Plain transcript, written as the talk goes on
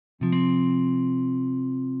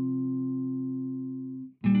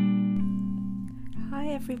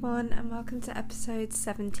everyone, and welcome to episode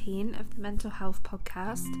 17 of the Mental Health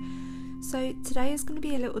Podcast. So today is going to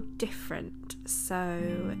be a little different.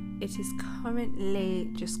 So it is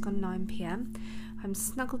currently just gone 9 p.m. I'm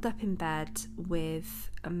snuggled up in bed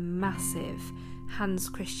with a massive Hans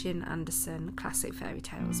Christian Andersen classic fairy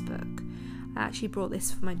tales book. I actually brought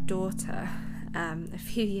this for my daughter a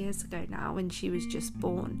few years ago now when she was just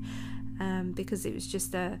born. Because it was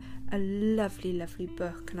just a lovely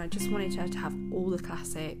book, and I just wanted her to have all the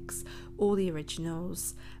classics, all the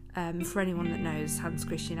originals. For anyone that knows Hans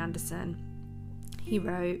Christian Andersen, he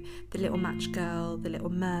wrote The Little Match Girl, The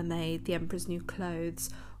Little Mermaid, The Emperor's New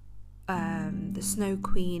Clothes, The Snow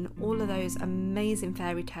Queen, all of those amazing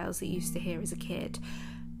fairy tales that you used to hear as a kid.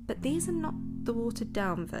 But these are not the watered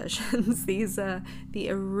down versions. These are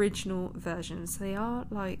the original versions. They are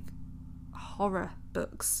like horror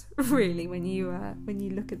books, really, when you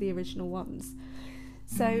look at the original ones.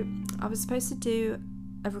 So I was supposed to do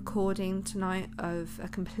a recording tonight of a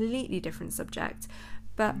completely different subject,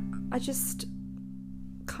 but I just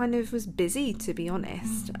kind of was busy, to be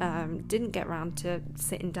honest. Didn't get around to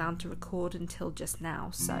sitting down to record until just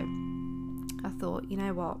now. So I thought, you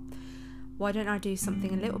know what, why don't I do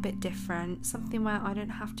something a little bit different, something where I don't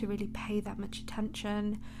have to really pay that much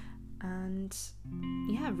attention, and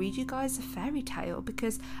read you guys a fairy tale,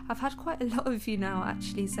 because I've had quite a lot of you now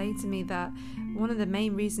actually say to me that one of the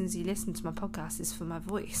main reasons you listen to my podcast is for my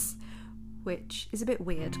voice, which is a bit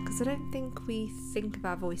weird because I don't think we think of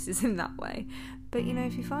our voices in that way. But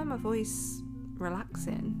if you find my voice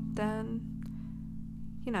relaxing, then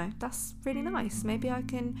that's really nice. Maybe I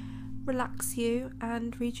can relax you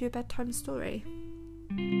and read you a bedtime story.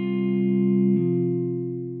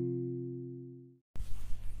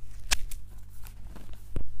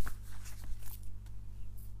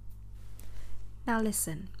 Now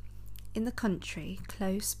listen, in the country,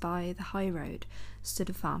 close by the high road, stood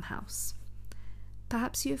a farmhouse.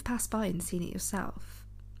 Perhaps you have passed by and seen it yourself.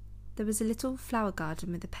 There was a little flower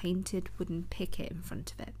garden with a painted wooden picket in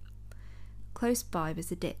front of it. Close by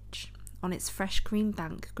was a ditch. On its fresh green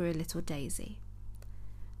bank grew a little daisy.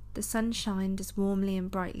 The sun shined as warmly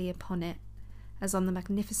and brightly upon it as on the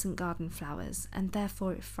magnificent garden flowers, and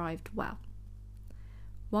therefore it thrived well.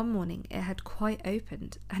 One morning it had quite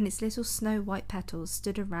opened, and its little snow-white petals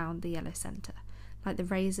stood around the yellow centre, like the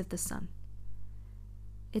rays of the sun.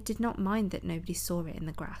 It did not mind that nobody saw it in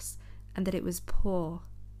the grass, and that it was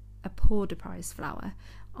a poor deprived flower.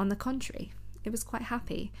 On the contrary, it was quite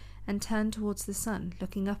happy, and turned towards the sun,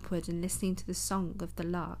 looking upward and listening to the song of the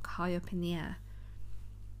lark high up in the air.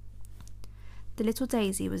 The little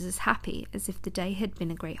daisy was as happy as if the day had been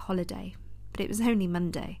a great holiday, but it was only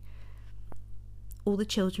Monday. All the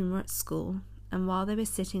children were at school, and while they were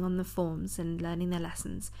sitting on the forms and learning their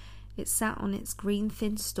lessons, it sat on its green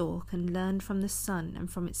thin stalk and learned from the sun and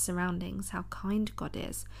from its surroundings how kind God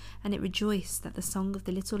is, and it rejoiced that the song of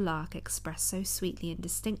the little lark expressed so sweetly and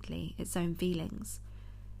distinctly its own feelings.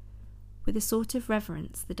 With a sort of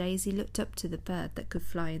reverence, the daisy looked up to the bird that could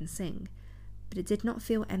fly and sing, but it did not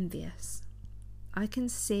feel envious. I can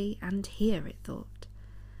see and hear, it thought.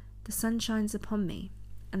 The sun shines upon me,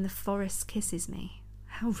 and the forest kisses me.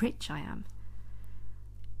 How rich I am.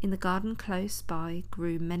 In the garden close by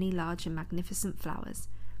grew many large and magnificent flowers,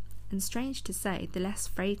 and strange to say, the less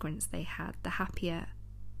fragrance they had, the happier,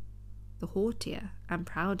 the haughtier and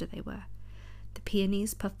prouder they were. The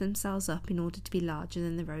peonies puffed themselves up in order to be larger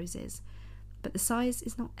than the roses, but the size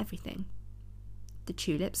is not everything. The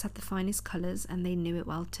tulips had the finest colours, and they knew it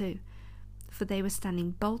well too, for they were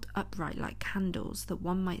standing bolt upright like candles, that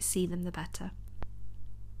one might see them the better.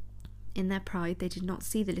 In their pride they did not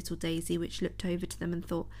see the little daisy, which looked over to them and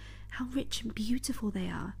thought, how rich and beautiful they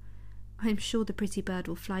are. I am sure the pretty bird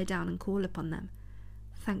will fly down and call upon them.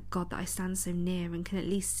 Thank God that I stand so near and can at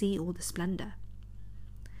least see all the splendour.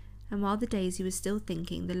 And while the daisy was still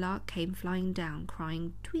thinking, the lark came flying down,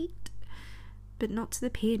 crying tweet, but not to the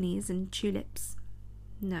peonies and tulips.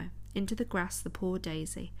 No, into the grass, the poor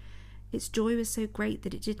daisy. Its joy was so great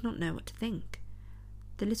that it did not know what to think.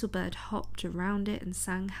 The little bird hopped around it and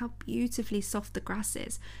sang how beautifully soft the grass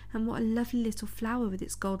is, and what a lovely little flower with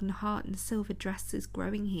its golden heart and silver dress is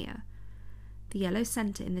growing here. The yellow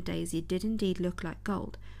centre in the daisy did indeed look like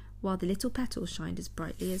gold, while the little petals shined as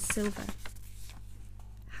brightly as silver.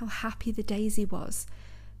 How happy the daisy was!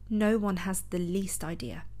 No one has the least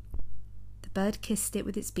idea. The bird kissed it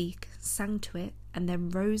with its beak, sang to it, and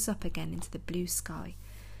then rose up again into the blue sky.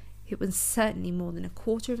 It was certainly more than a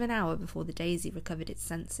quarter of an hour before the daisy recovered its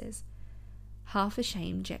senses. Half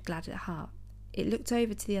ashamed, yet glad at heart, it looked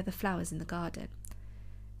over to the other flowers in the garden.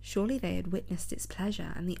 Surely they had witnessed its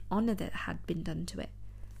pleasure and the honour that had been done to it.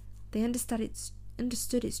 They understood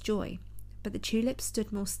understood its joy, but the tulips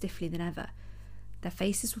stood more stiffly than ever. Their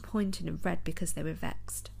faces were pointed and red because they were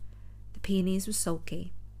vexed. The peonies were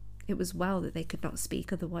sulky. It was well that they could not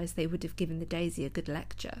speak, otherwise they would have given the daisy a good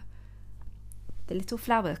lecture. The little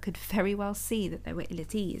flower could very well see that they were ill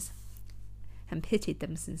at ease, and pitied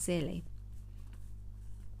them sincerely.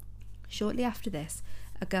 Shortly after this,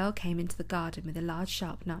 a girl came into the garden with a large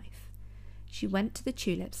sharp knife. She went to the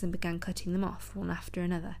tulips and began cutting them off, one after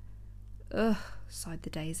another. "Ugh," sighed the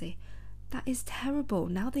daisy. "That is terrible.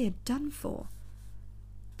 Now they are done for."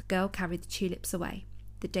 The girl carried the tulips away.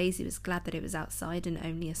 The daisy was glad that it was outside and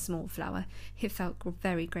only a small flower. It felt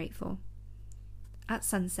very grateful. At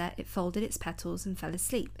sunset it folded its petals and fell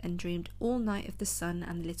asleep, and dreamed all night of the sun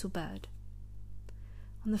and the little bird.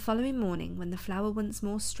 On the following morning, when the flower once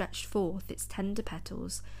more stretched forth its tender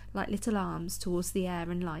petals like little arms towards the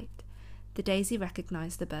air and light, the daisy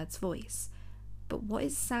recognised the bird's voice, but what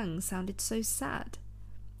it sang sounded so sad.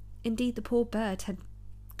 Indeed, the poor bird had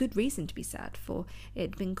good reason to be sad, for it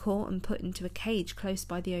had been caught and put into a cage close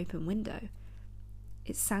by the open window.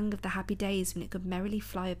 It sang of the happy days when it could merrily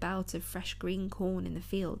fly about of fresh green corn in the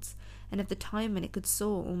fields, and of the time when it could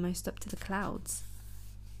soar almost up to the clouds.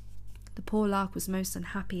 The poor lark was most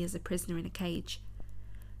unhappy as a prisoner in a cage.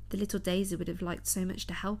 The little daisy would have liked so much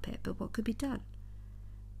to help it, but what could be done?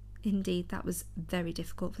 Indeed, that was very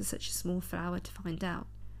difficult for such a small flower to find out.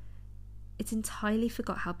 It entirely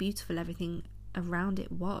forgot how beautiful everything around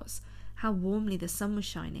it was, how warmly the sun was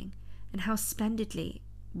shining, and how splendidly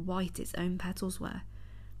white its own petals were.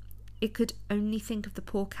 It could only think of the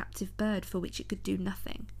poor captive bird, for which it could do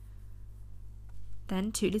nothing.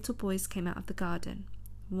 Then 2 little boys came out of the garden.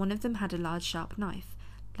 One of them had a large sharp knife,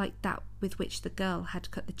 like that with which the girl had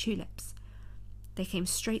cut the tulips. They came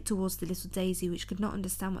straight towards the little daisy, which could not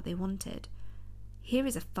understand what they wanted. "Here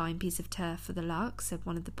is a fine piece of turf for the lark," said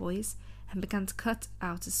one of the boys, and began to cut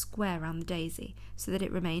out a square round the daisy, so that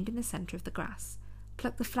it remained in the centre of the grass.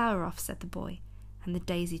 "Pluck the flower off," said the boy, and the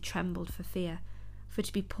daisy trembled for fear, for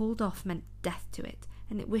to be pulled off meant death to it,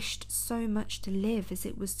 and it wished so much to live as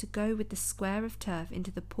it was to go with the square of turf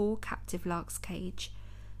into the poor captive lark's cage.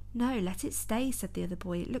 "No, let it stay," said the other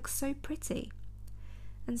boy, "it looks so pretty."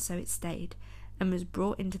 And so it stayed, and was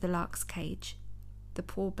brought into the lark's cage. The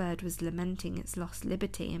poor bird was lamenting its lost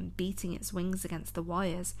liberty and beating its wings against the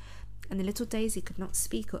wires, and the little daisy could not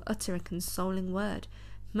speak or utter a consoling word,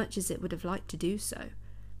 much as it would have liked to do so.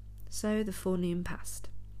 So the forenoon passed.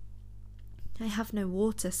 "I have no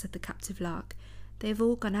water," said the captive lark. "They have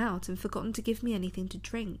all gone out and forgotten to give me anything to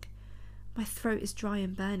drink. My throat is dry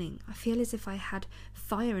and burning. I feel as if I had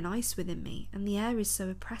fire and ice within me, and the air is so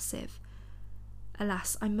oppressive.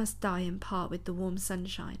 Alas, I must die and part with the warm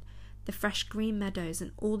sunshine, the fresh green meadows,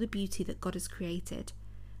 and all the beauty that God has created."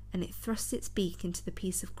 And it thrust its beak into the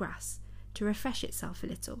piece of grass to refresh itself a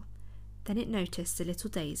little. Then it noticed a little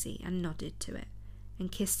daisy and nodded to it,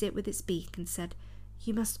 and kissed it with its beak, and said,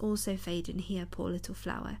 "You must also fade in here, poor little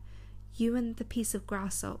flower. You and the piece of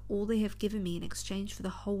grass are all they have given me in exchange for the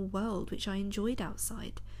whole world which I enjoyed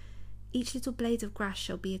outside. Each little blade of grass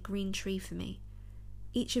shall be a green tree for me.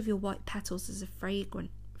 Each of your white petals is a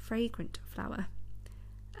fragrant flower.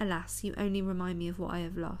 Alas, you only remind me of what I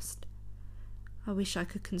have lost." "I wish I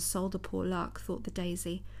could console the poor lark," thought the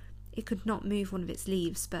daisy. It could not move one of its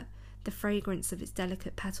leaves, but the fragrance of its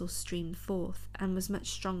delicate petals streamed forth, and was much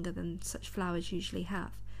stronger than such flowers usually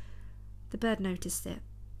have. The bird noticed it,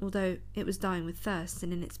 although it was dying with thirst,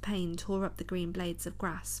 and in its pain tore up the green blades of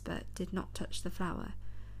grass, but did not touch the flower.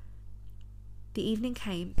 The evening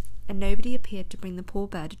came, and nobody appeared to bring the poor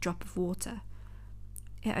bird a drop of water.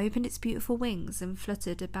 It opened its beautiful wings and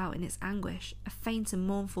fluttered about in its anguish. A faint and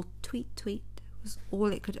mournful tweet tweet was all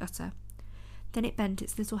it could utter. Then it bent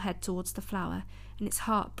its little head towards the flower, and its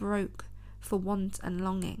heart broke for want and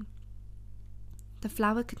longing. The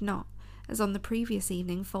flower could not, as on the previous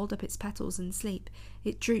evening, fold up its petals and sleep.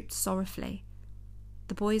 It drooped sorrowfully.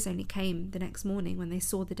 The boys only came the next morning when they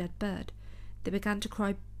saw the dead bird. They began to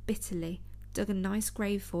cry bitterly, dug a nice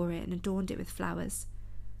grave for it, and adorned it with flowers.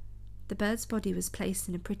 The bird's body was placed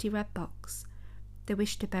in a pretty red box. They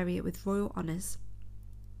wished to bury it with royal honours.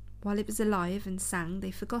 While it was alive and sang,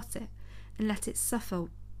 they forgot it, and let it suffer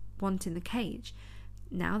want in the cage.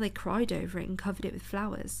 Now they cried over it and covered it with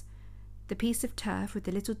flowers. The piece of turf with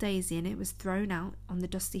the little daisy in it was thrown out on the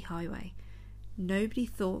dusty highway. Nobody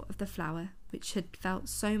thought of the flower, which had felt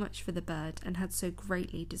so much for the bird and had so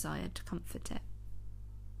greatly desired to comfort it.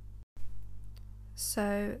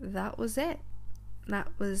 So that was it.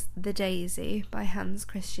 That was The Daisy by Hans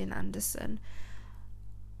Christian Andersen.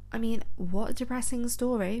 I mean, what a depressing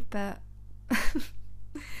story, but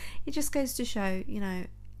it just goes to show,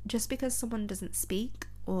 just because someone doesn't speak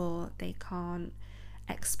or they can't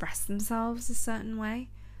express themselves a certain way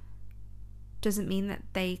doesn't mean that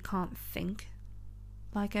they can't think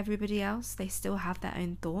like everybody else. They still have their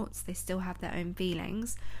own thoughts, they still have their own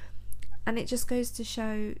feelings, and it just goes to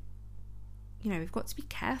show, we've got to be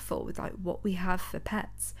careful with like what we have for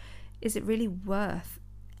pets. Is it really worth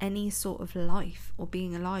any sort of life or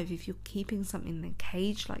being alive if you're keeping something in a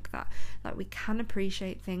cage like that? Like, we can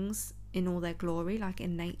appreciate things in all their glory, like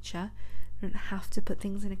in nature. You don't have to put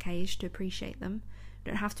things in a cage to appreciate them.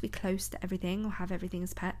 You don't have to be close to everything or have everything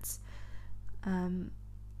as pets.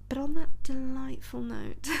 But on that delightful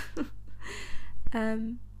note,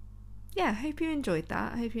 I hope you enjoyed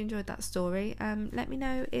that. I hope you enjoyed that story. Let me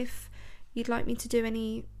know if you'd like me to do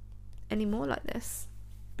any more like this.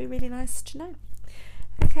 It'd be really nice to know.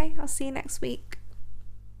 Okay, I'll see you next week.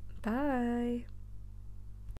 Bye.